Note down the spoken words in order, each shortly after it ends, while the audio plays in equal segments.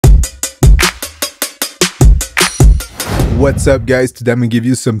What's up guys, today I'm going to give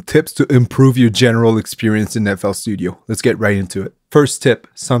you some tips to improve your general experience in FL Studio. Let's get right into it. First tip,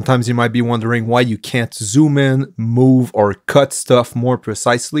 sometimes you might be wondering why you can't zoom in, move, or cut stuff more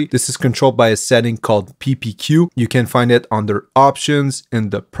precisely. This is controlled by a setting called PPQ. You can find it under Options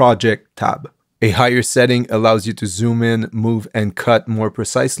in the Project tab. A higher setting allows you to zoom in, move, and cut more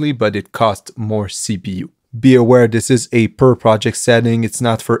precisely, but it costs more CPU. Be aware this is a per project setting, it's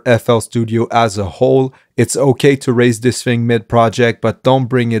not for FL Studio as a whole. It's okay to raise this thing mid-project, but don't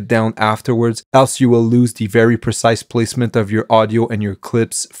bring it down afterwards, else you will lose the very precise placement of your audio and your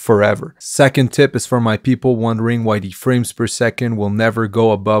clips forever. Second tip is for my people wondering why the frames per second will never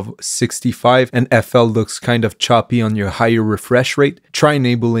go above 65 and FL looks kind of choppy on your higher refresh rate. Try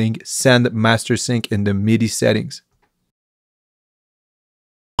enabling Send Master Sync in the MIDI settings.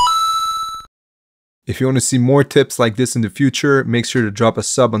 If you want to see more tips like this in the future, make sure to drop a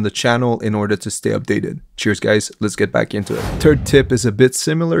sub on the channel in order to stay updated. Cheers guys, let's get back into it. Third tip is a bit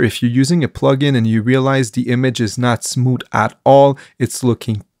similar. If you're using a plugin and you realize the image is not smooth at all, it's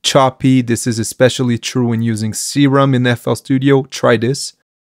looking choppy. This is especially true when using Serum in FL Studio. Try this.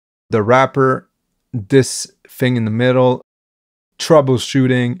 The wrapper, this thing in the middle,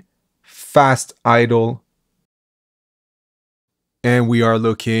 troubleshooting, fast idle. And we are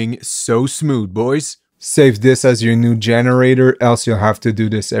looking so smooth, boys. Save this as your new generator, else you'll have to do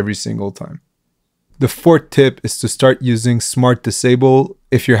this every single time. The fourth tip is to start using Smart Disable.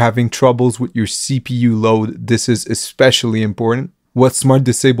 If you're having troubles with your CPU load, this is especially important. What Smart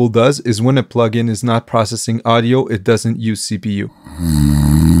Disable does is when a plugin is not processing audio, it doesn't use CPU.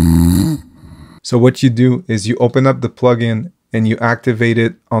 So what you do is you open up the plugin and you activate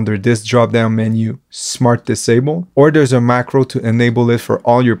it under this drop-down menu, Smart Disable, or there's a macro to enable it for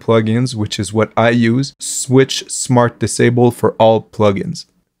all your plugins, which is what I use, switch Smart Disable for all plugins.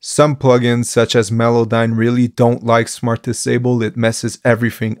 Some plugins such as Melodyne really don't like Smart Disable, it messes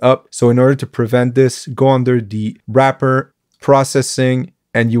everything up. So in order to prevent this, go under the wrapper, processing,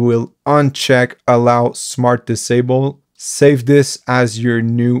 and you will uncheck Allow Smart Disable. Save this as your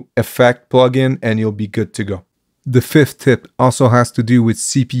new effect plugin and you'll be good to go. The fifth tip also has to do with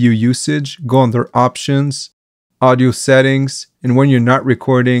CPU usage. Go under Options, Audio Settings, and when you're not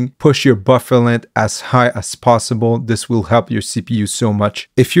recording, push your buffer length as high as possible. This will help your CPU so much.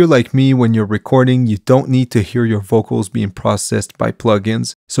 If you're like me, when you're recording, you don't need to hear your vocals being processed by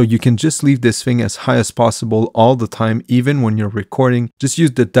plugins. So you can just leave this thing as high as possible all the time, even when you're recording. Just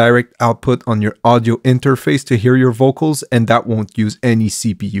use the direct output on your audio interface to hear your vocals, and that won't use any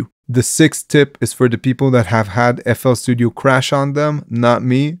CPU. The sixth tip is for the people that have had FL Studio crash on them, not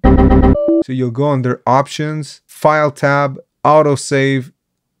me. So you'll go under Options, File tab, Autosave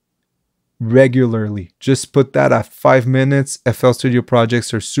regularly. Just put that at 5 minutes. FL Studio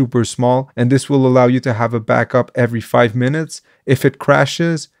projects are super small, and this will allow you to have a backup every 5 minutes. If it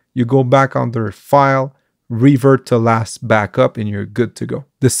crashes, you go back under File, revert to last backup, and you're good to go.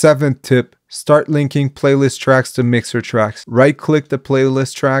 The seventh tip, start linking playlist tracks to mixer tracks. Right-click the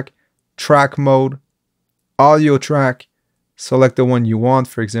playlist track, track mode, audio track, select the one you want,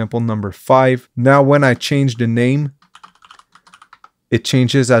 for example, number 5. Now when I change the name, it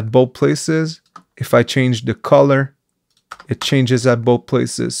changes at both places. If I change the color, it changes at both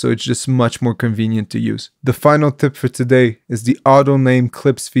places, so it's just much more convenient to use. The final tip for today is the auto name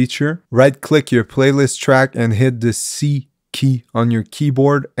clips feature. Right-click your playlist track and hit the C key on your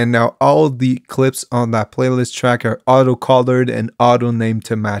keyboard, and now all the clips on that playlist track are auto-colored and auto-named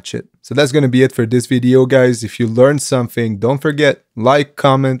to match it. So that's going to be it for this video, guys. If you learned something, don't forget, like,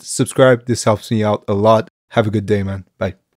 comment, subscribe. This helps me out a lot. Have a good day, man. Bye.